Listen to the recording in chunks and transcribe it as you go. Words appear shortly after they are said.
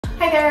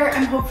Hi there,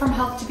 I'm Hope from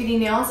Health to Beauty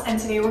Nails, and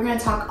today we're going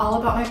to talk all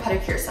about my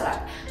pedicure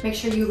setup. Make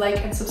sure you like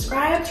and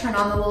subscribe, turn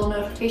on the little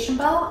notification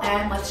bell,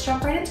 and let's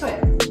jump right into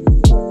it.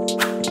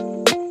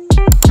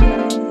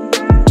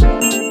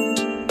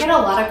 I get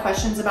a lot of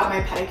questions about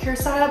my pedicure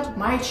setup,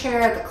 my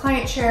chair, the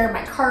client chair,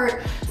 my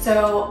cart,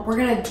 so we're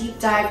going to deep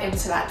dive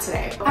into that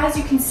today. As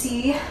you can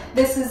see,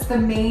 this is the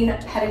main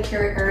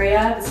pedicure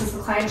area. This is the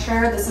client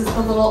chair. This is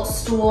the little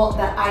stool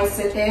that I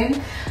sit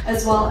in,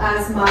 as well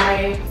as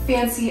my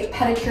fancy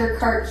pedicure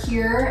cart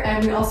here,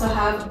 and we also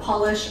have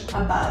polish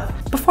above.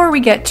 Before we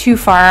get too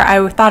far,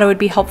 I thought it would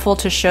be helpful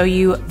to show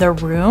you the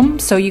room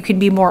so you can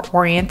be more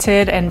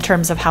oriented in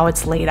terms of how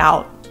it's laid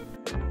out.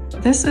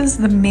 This is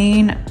the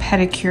main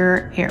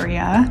pedicure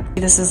area.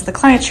 This is the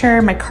client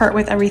chair, my cart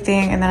with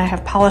everything, and then I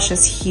have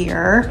polishes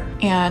here.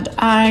 And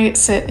I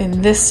sit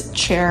in this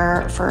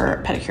chair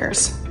for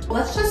pedicures.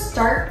 Let's just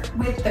start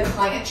with the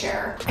client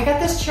chair. I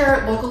got this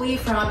chair locally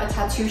from a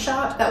tattoo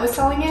shop that was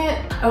selling it.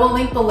 I will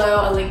link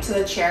below a link to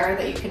the chair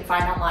that you can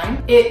find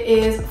online. It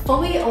is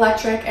fully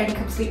electric and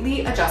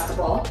completely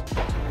adjustable.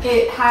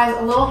 It has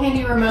a little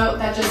handy remote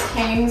that just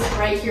hangs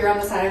right here on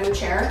the side of the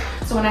chair.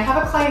 So when I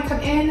have a client come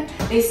in,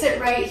 they sit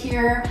right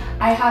here.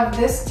 I have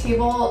this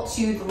table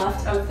to the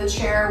left of the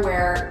chair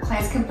where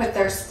clients can put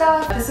their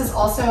stuff. This is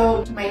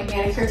also my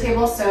manicure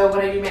table, so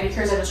when I do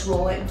manicures, I just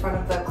roll it in front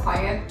of the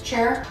client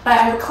chair. But I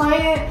have a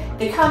client,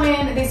 they come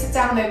in, they sit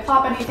down, they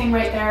plop anything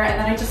right there, and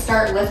then I just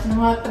start lifting them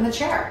up in the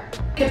chair.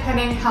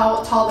 Depending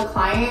how tall the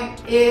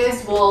client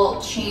is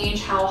will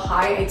change how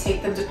high I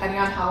take them depending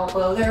on how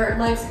low their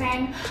legs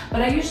hang.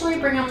 But I usually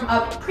bring them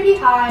up pretty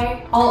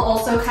high. I'll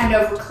also kind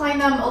of recline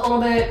them a little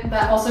bit.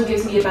 That also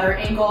gives me a better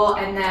angle.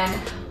 And then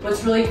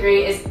what's really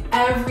great is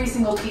every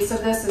single piece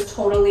of this is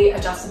totally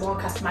adjustable and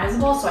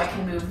customizable. So I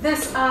can move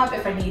this up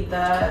if I need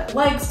the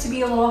legs to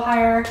be a little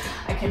higher.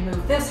 I can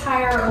move this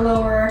higher or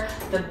lower.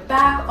 The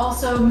back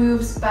also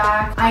moves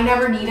back. I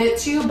never need it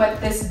to, but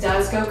this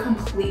does go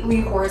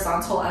completely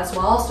horizontal as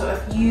well. So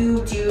if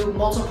you do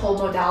multiple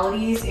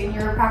modalities in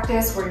your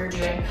practice where you're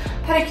doing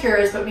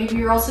pedicures, but maybe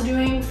you're also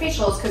doing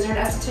facials because you're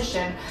an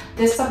esthetician,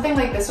 something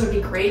like this would be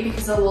great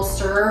because it will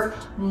serve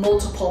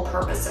multiple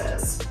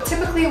purposes.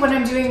 Typically when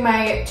I'm doing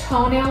my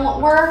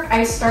toenail work,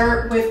 I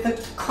start with the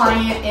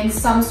client in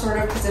some sort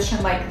of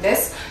position like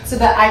this so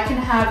that I can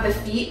have the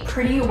feet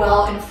pretty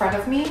well in front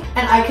of me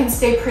and I can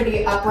stay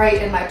pretty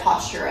upright in my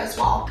posture as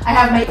well. I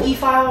have my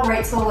e-file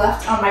right to the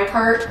left on my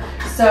cart,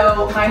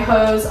 so my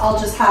hose I'll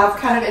just have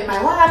kind of in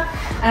my lap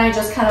and I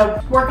just kind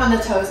of work on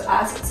the toes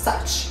as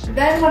such.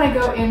 Then when I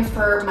go in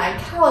for my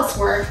callus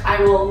work,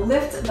 I will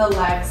lift the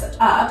legs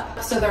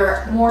up so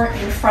they're more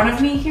in front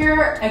of me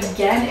here.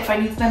 Again, if I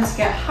need them to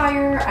get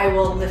higher, I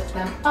will lift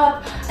them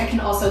up. I can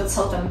also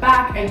tilt them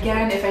back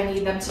again if I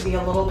need them to be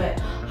a little bit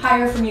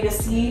higher for me to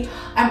see.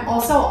 I'm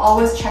also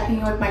always checking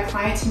in with my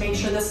client to make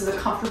sure this is a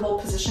comfortable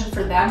position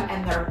for them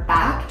and their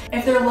back.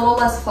 If they're a little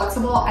less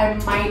flexible, I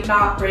might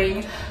not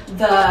bring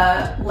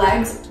the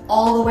legs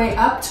all the way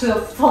up to a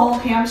full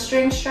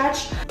hamstring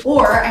stretch,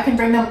 or I can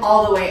bring them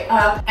all the way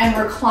up and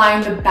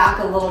recline the back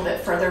a little bit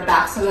further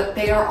back so that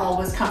they are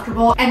always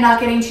comfortable and not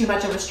getting too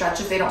much of a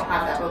stretch if they don't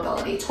have that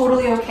mobility.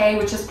 Totally okay,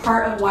 which is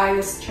part of why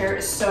this chair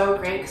is so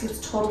great because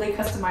it's totally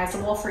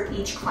customizable for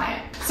each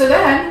client. So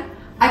then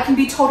I can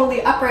be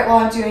totally upright while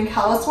I'm doing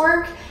callus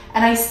work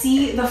and I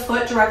see the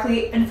foot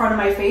directly in front of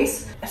my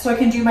face, so I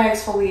can do my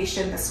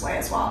exfoliation this way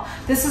as well.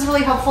 This is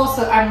really helpful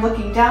so I'm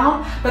looking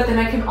down, but then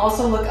I can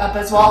also look up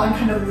as well and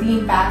kind of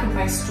lean back in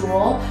my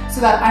stool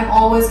so that I'm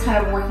always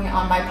kind of working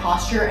on my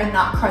posture and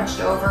not crunched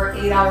over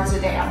 8 hours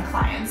a day on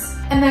clients.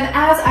 And then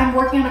as I'm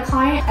working on a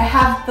client, I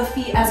have the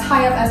feet as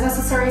high up as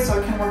necessary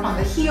so I can work on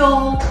the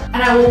heel, and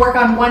I will work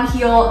on one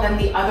heel, then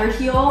the other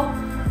heel.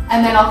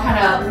 And then I'll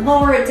kind of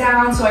lower it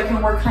down so I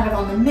can work kind of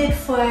on the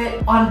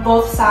midfoot on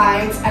both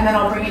sides, and then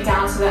I'll bring it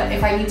down so that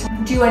if I need to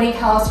do any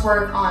callus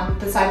work on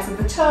the sides of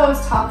the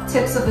toes, top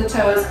tips of the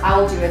toes,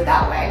 I'll do it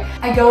that way.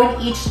 I go in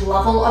each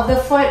level of the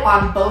foot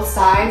on both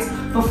sides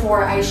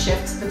before I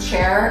shift the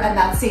chair, and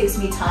that saves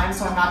me time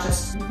so I'm not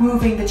just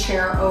moving the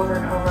chair over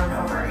and over and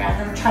over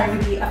again. I'm trying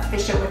to be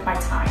efficient with my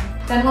time.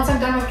 Then once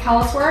I'm done with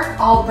callus work,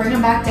 I'll bring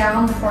them back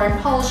down before I'm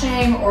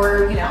polishing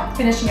or,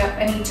 finishing up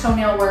any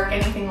toenail work,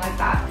 anything like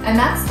that. And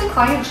that's the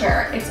client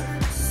chair. It's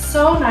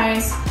so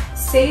nice,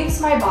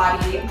 saves my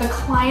body. The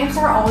clients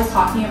are always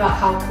talking about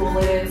how cool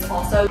it is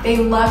also. They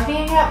love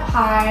being up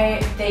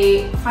high.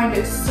 They find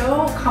it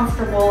so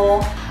comfortable.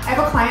 I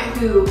have a client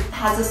who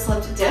has a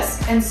slipped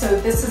disc, and so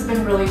this has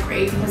been really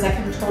great because I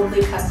can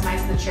totally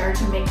customize the chair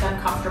to make them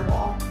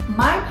comfortable.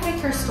 My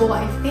pedicure stool,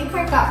 I think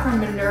I got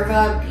from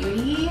Minerva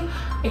Beauty.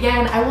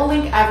 Again, I will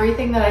link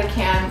everything that I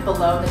can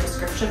below in the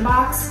description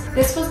box.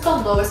 This was the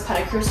lowest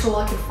pedicure stool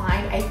I could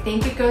find. I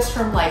think it goes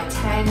from like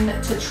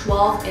 10 to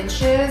 12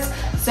 inches.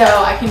 So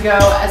I can go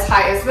as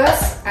high as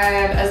this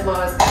and as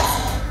low as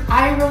this.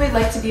 I really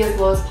like to be as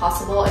low as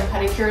possible in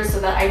pedicures so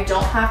that I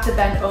don't have to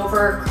bend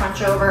over,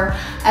 crunch over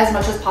as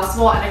much as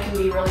possible, and I can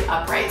be really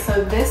upright.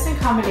 So this in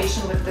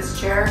combination with this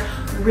chair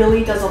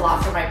really does a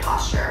lot for my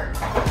posture.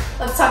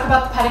 Let's talk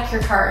about the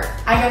pedicure cart.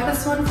 I got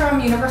this one from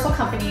Universal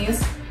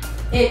Companies.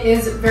 It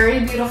is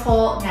very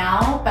beautiful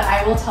now, but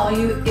I will tell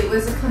you, it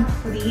was a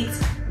complete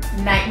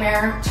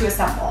nightmare to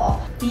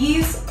assemble.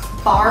 These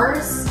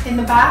bars in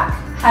the back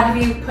had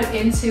to be put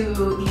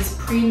into these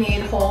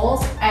pre-made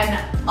holes, and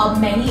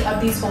many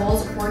of these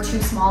holes were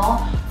too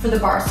small for the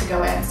bars to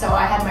go in. So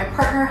I had my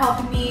partner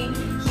helping me.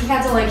 He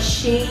had to like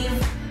shave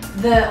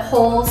the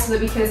holes so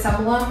that we could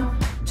assemble them.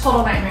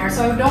 Total nightmare.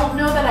 So I don't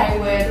know that I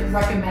would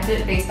recommend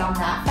it based on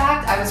that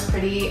fact. I was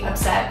pretty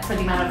upset for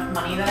the amount of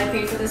money that I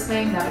paid for this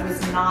thing, that it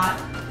was not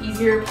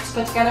easier to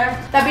put together.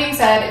 That being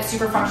said, it's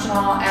super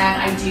functional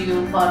and I do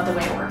love the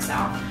way it works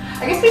now.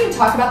 I guess we can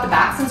talk about the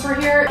back since we're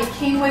here. It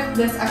came with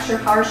this extra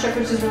power strip,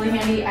 which is really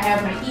handy. I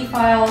have my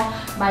e-file,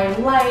 my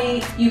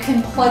light. You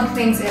can plug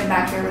things in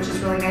back here, which is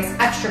really nice,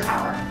 extra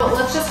power. But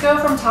let's just go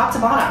from top to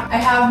bottom. I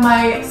have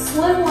my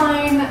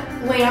Slimline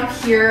Lamp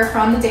here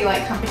from the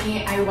Daylight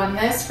Company. I won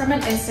this from an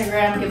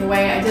Instagram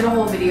giveaway. I did a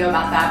whole video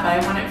about that,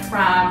 but I won it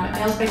from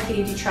Nails by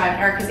Katie Dutra and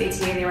Erica's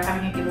ATA. They were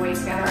having a giveaway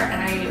together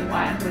and I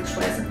won, which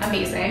was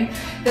amazing.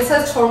 This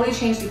has totally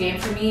changed the game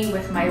for me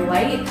with my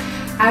light.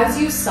 As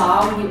you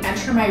saw, when you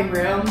enter my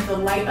room, the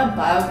light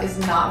above is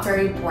not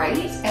very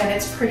bright and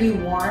it's pretty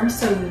warm.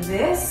 So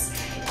this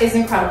is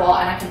incredible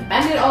and I can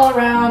bend it all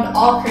around,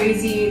 all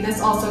crazy.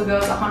 This also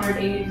goes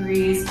 180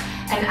 degrees.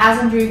 And as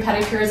I'm doing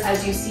pedicures,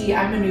 as you see,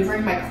 I'm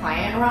maneuvering my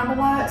client around a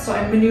lot. So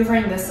I'm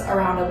maneuvering this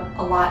around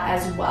a lot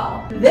as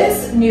well.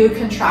 This new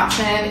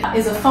contraption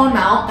is a phone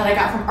mount that I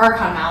got from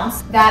Archon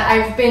Mounts that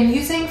I've been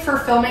using for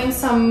filming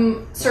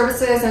some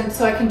services and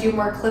so I can do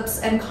more clips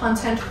and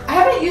content. I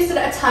haven't used it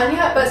a ton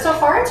yet, but so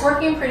far it's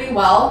working pretty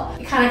well.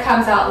 It kind of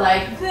comes out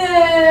like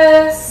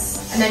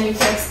this, and then you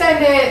can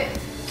extend it.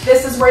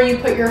 This is where you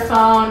put your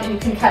phone and you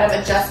can kind of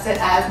adjust it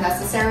as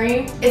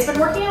necessary. It's been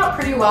working out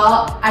pretty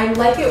well. I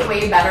like it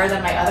way better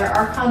than my other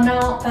Archon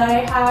mount that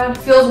I had. It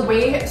feels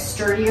way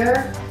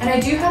sturdier. And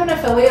I do have an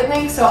affiliate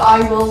link, so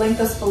I will link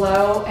this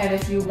below. And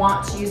if you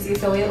want to use the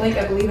affiliate link,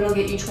 I believe it'll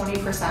get you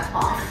 20%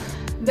 off.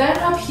 Then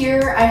up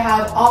here, I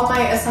have all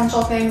my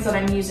essential things that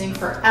I'm using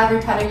for every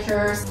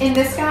pedicure. In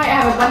this guy, I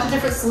have a bunch of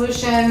different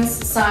solutions,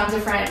 some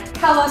different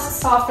callus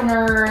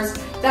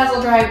softeners, dazzle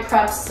dry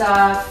prep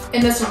stuff,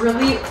 and this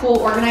really cool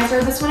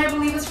organizer. This one I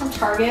believe is from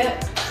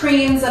Target.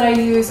 Creams that I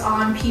use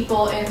on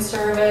people in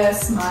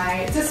service,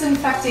 my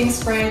disinfecting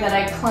spray that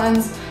I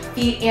cleanse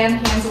feet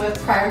and hands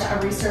with prior to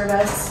every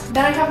service.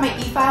 Then I have my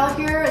e-file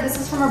here. This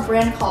is from a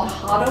brand called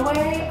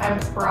Hotaway. I'm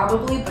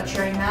probably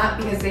butchering that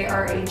because they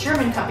are a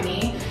German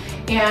company.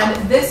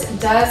 And this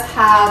does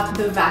have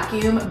the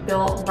vacuum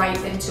built right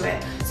into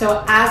it.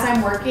 So as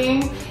I'm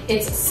working,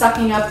 it's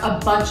sucking up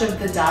a bunch of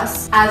the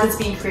dust as it's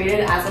being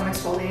created as I'm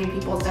exfoliating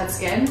people's dead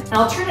skin. And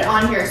I'll turn it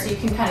on here so you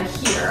can kind of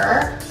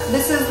hear.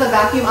 This is the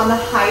vacuum on the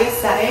highest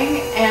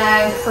setting,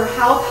 and for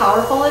how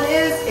powerful it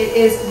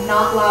is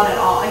not loud at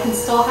all. I can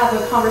still have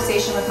a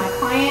conversation with my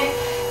client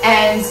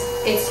and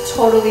it's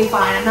totally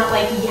fine. I'm not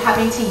like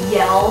having to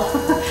yell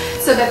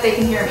so that they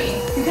can hear me.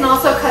 You can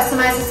also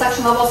customize the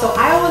suction level. So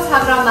I always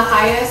have it on the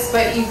highest,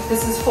 but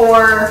this is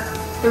 4,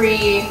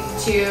 3,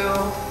 2,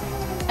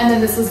 and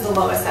then this is the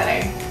lowest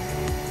setting.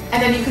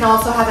 And then you can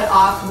also have it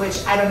off,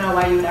 which I don't know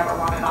why you would ever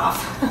want it off.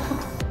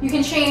 You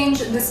can change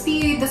the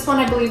speed. This one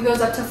I believe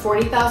goes up to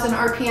 40,000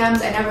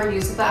 RPMs. I never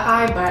used it that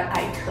high, but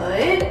I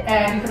could.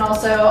 And you can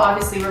also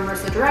obviously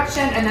reverse the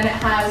direction, and then it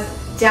has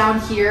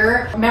down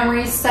here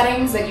memory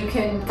settings that you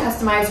can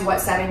customize what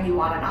setting you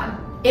want it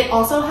on. It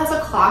also has a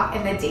clock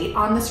and the date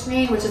on the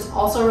screen, which is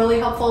also really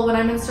helpful when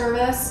I'm in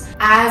service.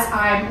 As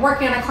I'm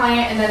working on a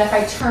client, and then if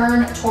I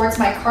turn towards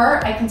my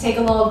cart, I can take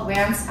a little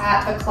glance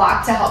at the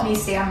clock to help me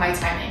stay on my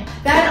timing.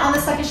 Then on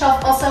the second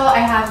shelf also, I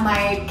have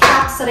my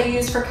caps that I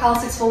use for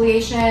callus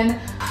exfoliation,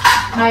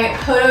 my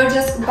Popo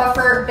disc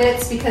buffer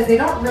bits because they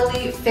don't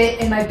really fit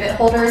in my bit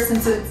holder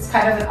since it's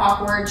kind of an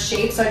awkward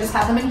shape, so I just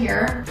have them in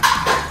here,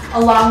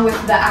 along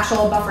with the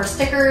actual buffer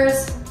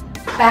stickers.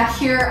 Back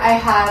here I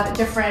have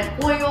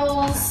different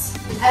oils,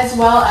 as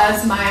well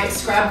as my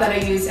scrub that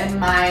I use in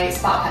my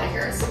spa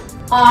pedicures.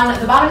 On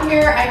the bottom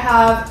here I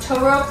have toe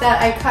rope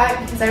that I cut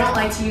because I don't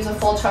like to use a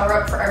full toe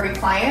rope for every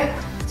client.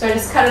 So I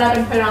just cut it up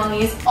and put it on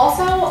these.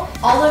 Also,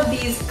 all of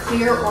these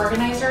clear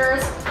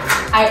organizers,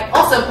 I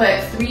also put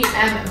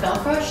 3M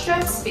Velcro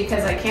strips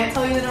because I can't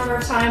tell you the number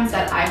of times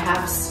that I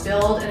have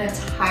spilled an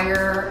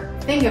entire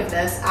thing of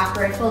this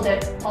after I filled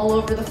it all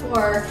over the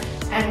floor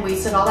and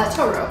wasted all that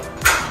toe rope.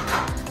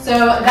 So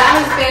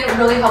that has been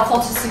really helpful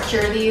to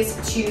secure these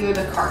to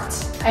the cart.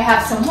 I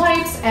have some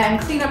wipes and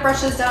cleanup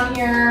brushes down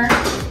here,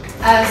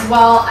 as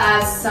well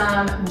as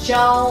some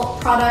gel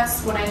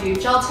products when I do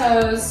gel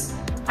toes,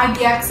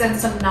 IBX and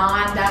some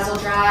non-dazzle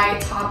dry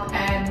top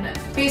and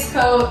face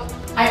coat.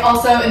 I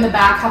also in the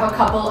back have a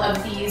couple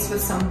of these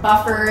with some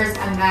buffers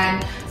and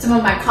then some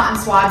of my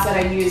cotton swabs that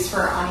I use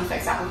for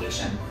Onifix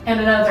application. And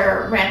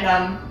another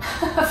random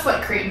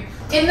foot cream.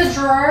 In the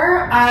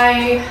drawer,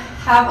 I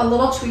have a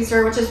little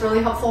tweezer, which is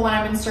really helpful when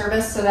I'm in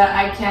service so that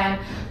I can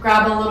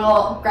grab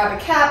a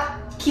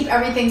cap, keep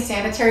everything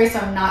sanitary, so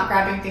I'm not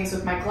grabbing things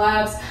with my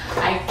gloves.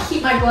 I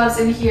keep my gloves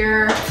in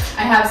here.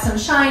 I have some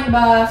shine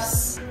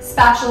buffs,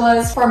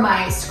 spatulas for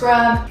my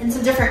scrub, and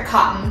some different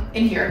cotton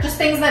in here. Just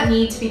things that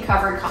need to be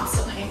covered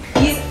constantly.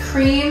 These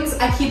creams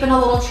I keep in a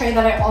little tray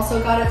that I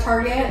also got at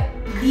Target.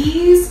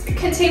 These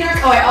containers,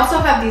 oh, I also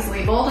have these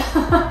labeled,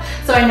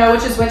 so I know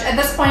which is which. At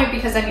this point,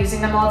 because I'm using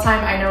them all the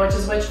time, I know which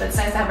is which, but it's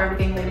nice to have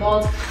everything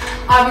labeled.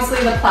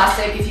 Obviously the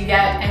plastic, if you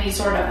get any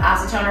sort of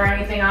acetone or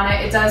anything on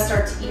it, it does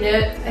start to eat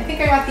it. I think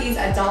I got these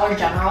at Dollar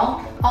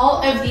General.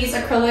 All of these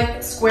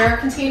acrylic square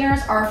containers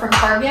are from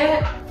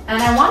Target.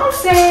 And I want to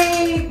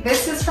say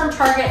this is from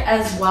Target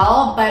as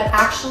well, but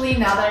actually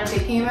now that I'm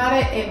thinking about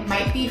it, it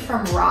might be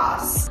from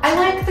Ross. I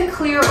like the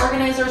clear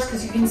organizers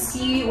because you can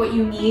see what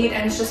you need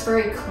and it's just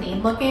very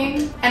clean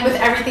looking. And with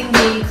everything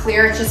being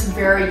clear, it's just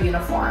very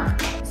uniform.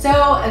 So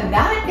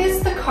that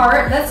is the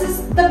cart. This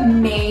is the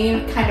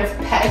main kind of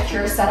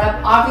pedicure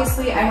setup.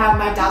 Obviously, I have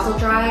my Dazzle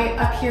Dry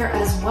up here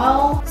as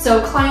well,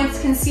 so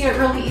clients can see it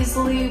really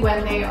easily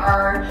when they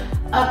are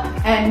up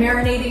and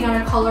marinating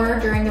on a color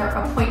during their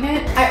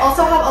appointment. I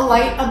also have a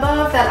light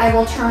above that I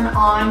will turn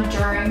on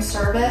during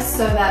service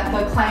so that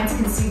the clients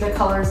can see the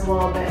colors a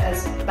little bit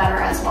better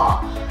as well.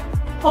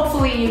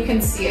 Hopefully you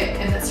can see it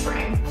in this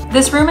frame.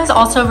 This room is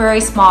also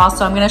very small,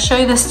 so I'm going to show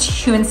you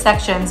this to you in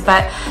sections,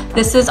 but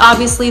this is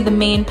obviously the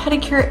main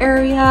pedicure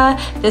area.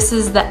 This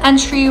is the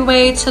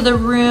entryway to the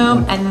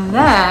room, and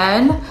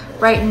then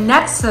right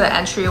next to the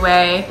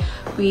entryway,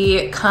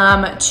 we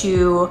come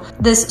to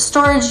this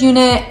storage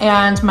unit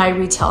and my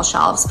retail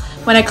shelves.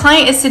 When a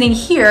client is sitting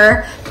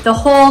here, the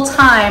whole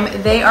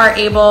time they are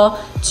able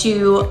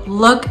to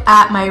look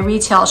at my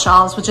retail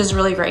shelves, which is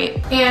really great.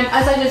 And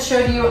as I just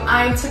showed you,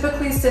 I'm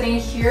typically sitting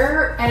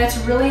here, and it's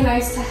really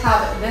nice to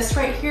have this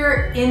right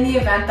here in the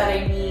event that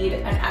I need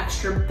an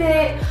extra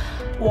bit,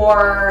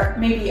 or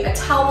maybe a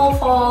towel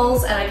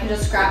falls and I can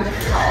just grab a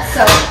different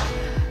towel.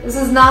 So this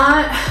is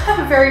not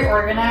very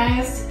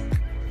organized,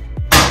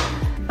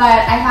 but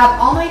I have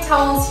all my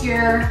towels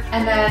here,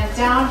 and then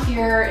down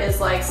here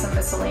is like some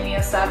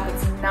miscellaneous stuff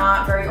that's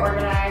not very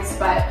organized,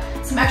 but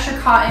some extra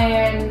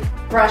cotton,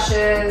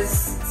 brushes,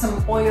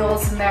 some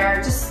oils in there,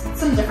 just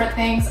some different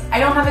things. I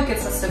don't have a good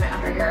system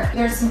under here.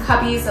 There's some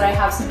cubbies that I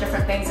have some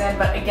different things in,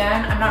 but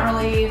again, I'm not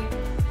really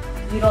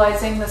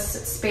utilizing this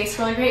space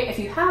really great. If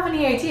you have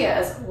any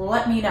ideas,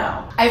 let me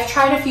know. I've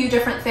tried a few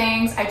different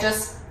things.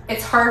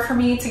 It's hard for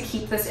me to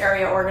keep this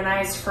area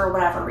organized for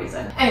whatever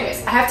reason.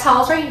 Anyways, I have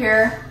towels right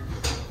here.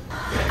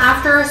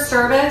 After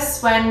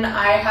service, when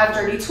I have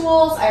dirty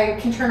tools, I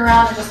can turn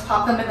around and just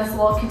pop them in this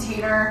little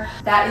container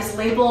that is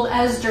labeled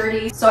as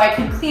dirty, so I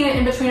can clean it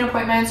in between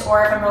appointments,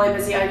 or if I'm really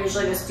busy, I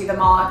usually just do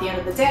them all at the end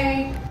of the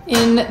day.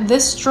 In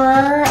this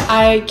drawer,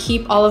 I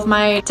keep all of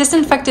my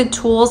disinfected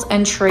tools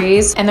and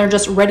trays, and they're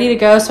just ready to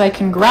go, so I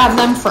can grab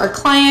them for a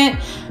client.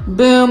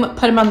 Boom,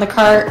 put them on the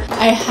cart.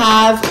 I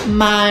have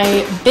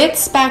my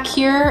bits back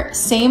here,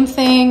 same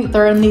thing.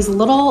 They're in these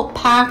little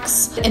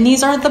packs, and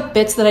these are the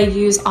bits that I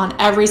use on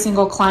every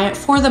single client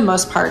for the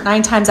most part,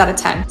 9 times out of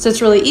 10. So it's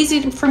really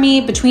easy for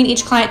me between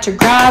each client to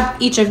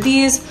grab each of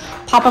these,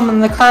 pop them in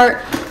the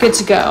cart, good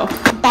to go.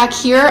 Back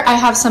here, I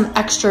have some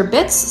extra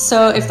bits.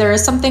 So if there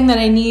is something that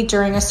I need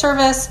during a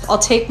service, I'll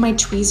take my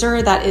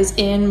tweezer that is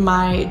in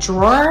my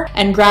drawer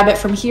and grab it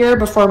from here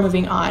before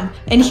moving on.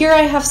 And here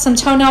I have some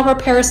toenail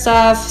repair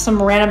stuff,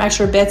 some random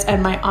extra bits,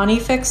 and my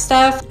OnniFix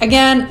stuff.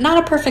 Again, not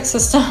a perfect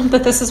system,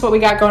 but this is what we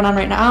got going on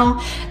right now.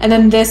 And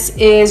then this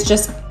is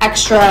just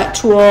extra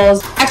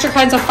tools, extra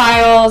kinds of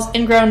files,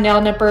 ingrown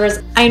nail nippers.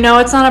 I know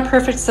it's not a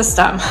perfect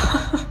system,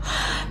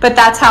 but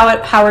that's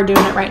how we're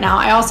doing it right now.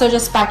 I also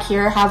just back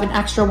here have an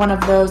extra one of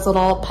those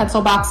little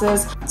pencil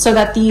boxes so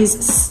that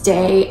these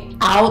stay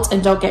out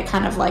and don't get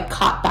kind of like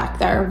caught back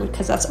there,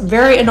 because that's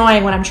very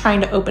annoying when I'm trying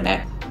to open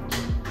it.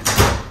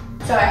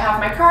 So I have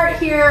my cart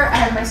here, I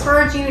have my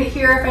storage unit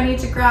here if I need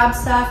to grab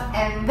stuff,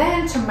 and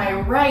then to my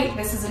right,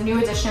 this is a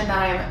new addition that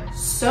I'm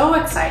so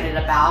excited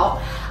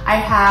about. I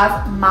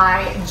have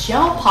my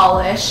gel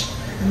polish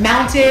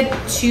mounted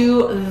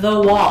to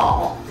the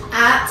wall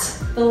at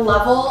the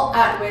level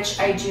at which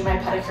I do my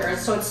pedicures.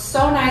 So it's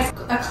so nice.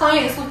 A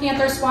client is looking at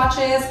their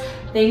swatches,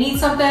 they need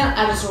something,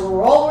 I just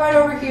roll right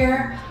over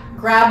here,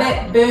 grab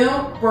it,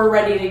 boom, we're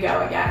ready to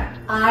go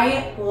again.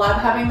 I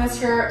love having this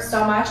here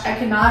so much. I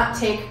cannot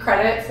take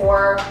credit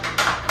for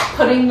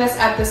putting this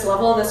at this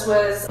level. This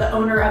was the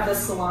owner of the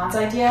salon's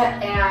idea,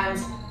 and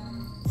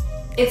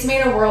it's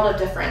made a world of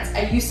difference.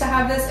 I used to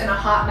have this in a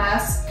hot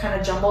mess, kind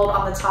of jumbled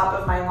on the top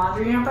of my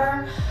laundry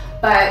hamper,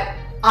 but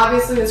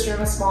obviously this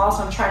room is small,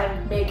 so I'm trying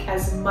to make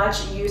as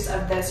much use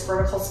of this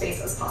vertical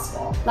space as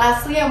possible.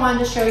 Lastly, I wanted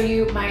to show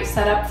you my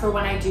setup for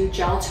when I do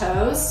gel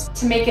toes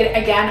to make it,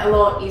 again, a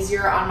little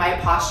easier on my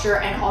posture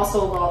and also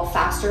a little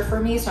faster for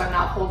me so I'm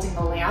not holding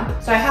the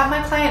lamp. So I have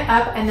my client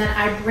up, and then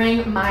I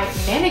bring my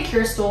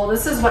manicure stool.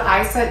 This is what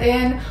I sit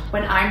in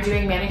when I'm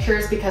doing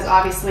manicures, because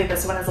obviously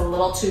this one is a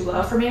little too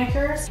low for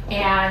manicures.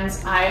 And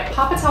I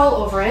pop a towel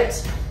over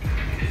it,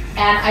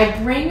 and I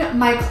bring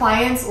my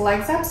clients'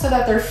 legs up so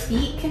that their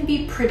feet can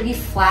be pretty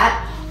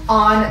flat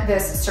on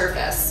this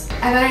surface.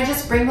 And then I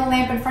just bring the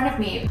lamp in front of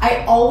me.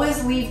 I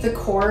always leave the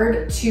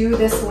cord to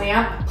this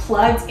lamp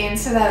plugged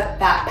into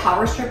that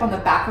power strip on the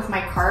back of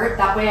my cart.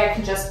 That way I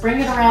can just bring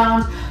it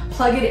around,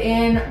 plug it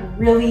in,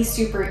 really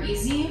super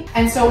easy.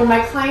 And so when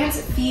my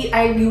clients' feet,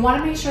 we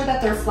wanna make sure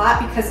that they're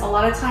flat because a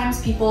lot of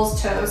times people's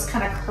toes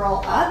kind of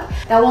curl up.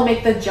 That will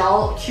make the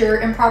gel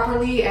cure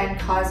improperly and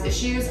cause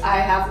issues. I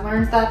have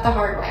learned that the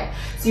hard way.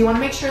 So you wanna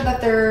make sure that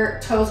their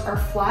toes are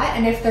flat,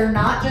 and if they're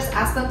not, just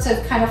ask them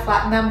to kind of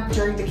flatten them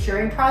during the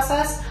curing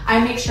process. I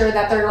make sure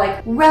that they're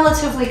like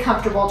relatively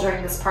comfortable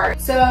during this part.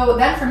 So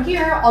then from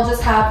here, I'll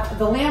just have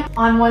the lamp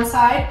on one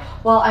side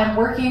while I'm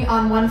working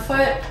on one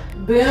foot.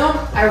 Boom,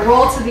 I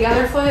roll to the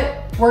other foot,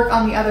 work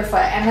on the other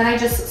foot, and then I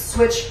just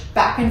switch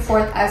back and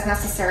forth as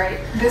necessary.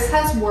 This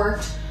has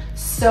worked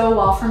so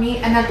well for me,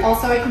 and then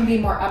also I can be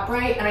more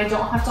upright and I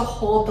don't have to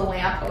hold the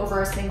lamp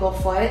over a single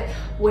foot,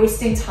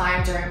 wasting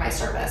time during my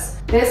service.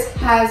 This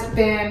has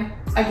been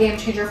a game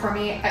changer for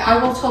me.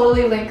 I will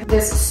totally link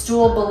this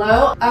stool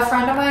below. A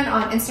friend of mine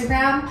on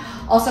Instagram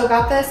also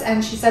got this,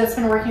 and she said it's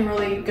been working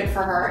really good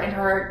for her and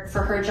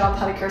for her gel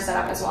pedicure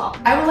setup as well.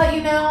 I will let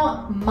you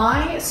know,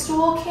 my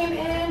stool came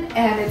in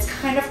and it's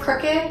kind of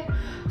crooked.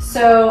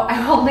 So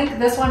I will link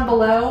this one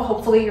below.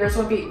 Hopefully yours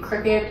won't be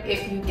crooked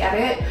if you get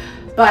it,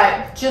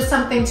 but just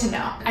something to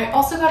know. I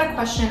also got a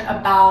question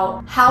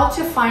about how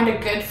to find a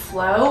good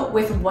flow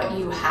with what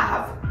you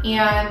have.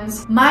 And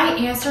my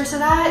answer to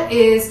that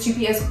is to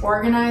be as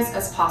organized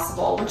as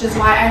possible, which is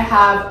why I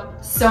have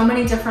so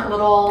many different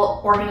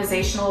little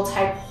organizational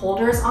type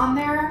holders on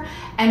there,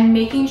 and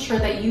making sure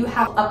that you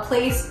have a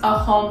place, a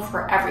home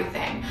for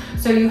everything.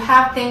 So you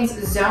have things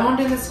zoned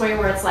in this way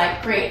where it's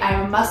like, great, I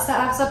have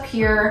must-haves up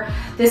here.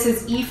 This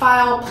is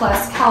e-file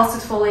plus callus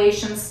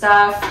exfoliation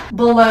stuff.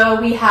 Below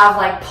we have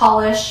like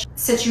polish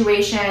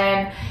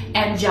situation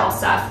and gel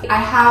stuff. I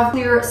have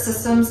clear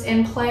systems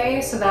in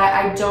play so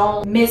that I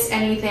don't miss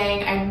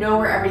anything. I know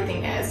where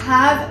everything is.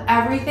 Have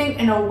everything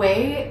in a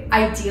way,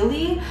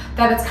 ideally,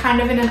 that it's kind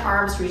of in an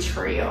arm's reach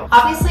for you.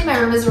 Obviously my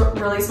room is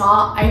really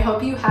small. I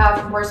hope you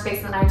have more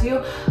space than I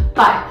do,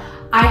 but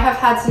I have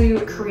had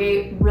to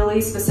create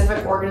really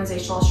specific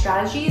organizational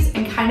strategies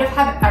and kind of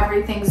have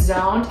everything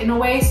zoned in a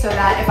way so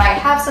that if I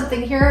have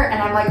something here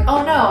and I'm like,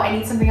 oh no, I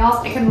need something else,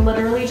 I can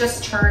literally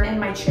just turn in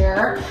my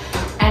chair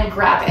and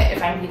grab it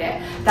if I need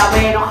it. That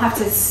way I don't have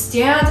to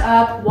stand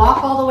up,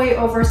 walk all the way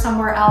over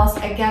somewhere else,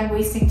 again,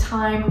 wasting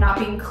time, not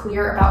being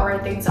clear about where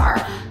things are.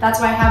 That's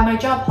why I have my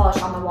gel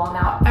polish on the wall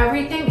now.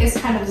 Everything is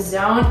kind of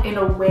zoned in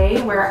a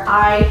way where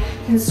I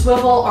can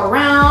swivel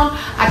around,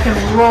 I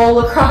can roll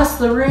across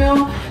the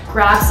room,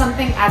 grab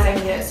something as I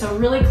need it. So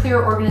really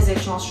clear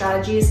organizational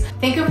strategies.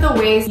 Think of the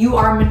ways you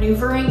are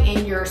maneuvering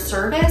in your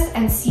service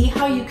and see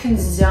how you can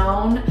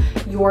zone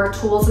your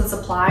tools and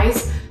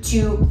supplies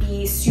to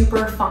be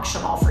super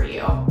functional for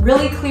you.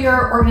 Really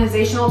clear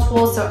organizational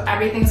tools so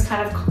everything's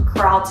kind of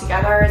corralled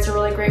together. It's a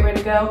really great way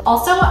to go.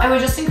 Also, I would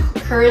just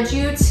encourage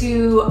you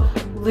to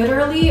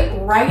literally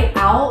write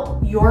out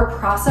your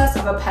process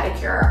of a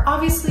pedicure.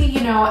 Obviously,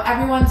 you know,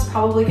 everyone's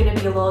probably gonna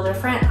be a little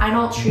different. I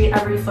don't treat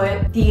every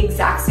foot the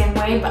exact same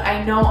way, but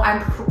I know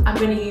I'm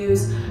gonna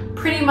use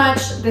pretty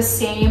much the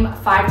same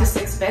 5 to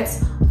 6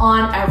 bits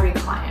on every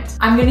client.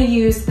 I'm gonna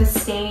use the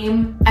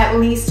same at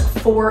least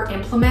 4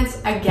 implements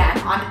again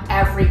on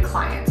every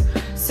client.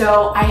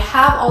 So I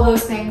have all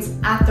those things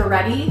at the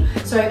ready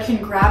so I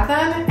can grab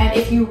them. And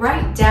if you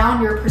write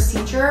down your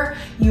procedure,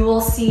 you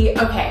will see,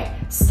 okay,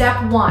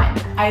 step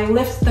 1, I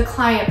lift the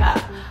client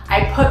up.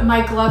 I put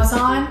my gloves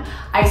on,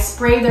 I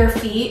spray their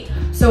feet.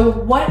 So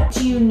what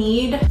do you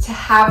need to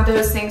have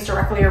those things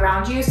directly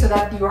around you so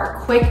that you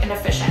are quick and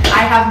efficient?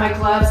 I have my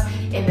gloves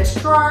in this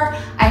drawer.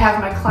 I have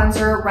my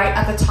cleanser right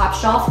at the top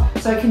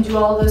shelf so I can do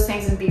all of those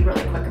things and be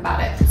really quick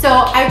about it. So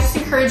I just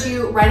encourage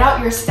you, write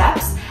out your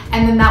steps,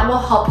 and then that will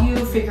help you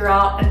figure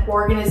out an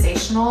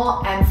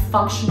organizational and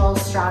functional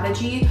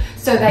strategy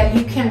so that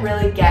you can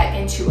really get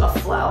into a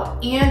flow.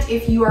 And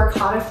if you are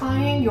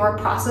codifying your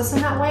process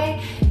in that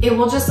way, it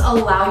will just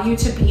allow you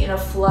to be in a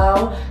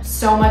flow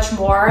so much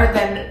more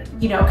than,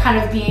 you know,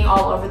 kind of being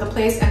all over the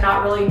place and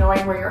not really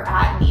knowing where you're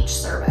at in each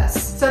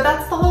service. So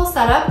that's the whole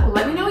setup.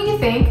 Let me know what you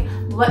think.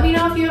 Let me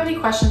know if you have any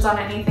questions on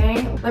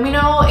anything. Let me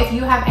know if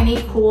you have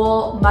any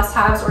cool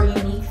must-haves or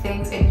unique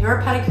things in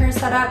your pedicure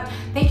setup.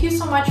 Thank you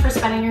so much for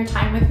spending your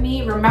time with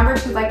me. Remember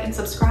to like and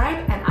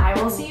subscribe, and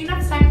I will see you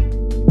next time.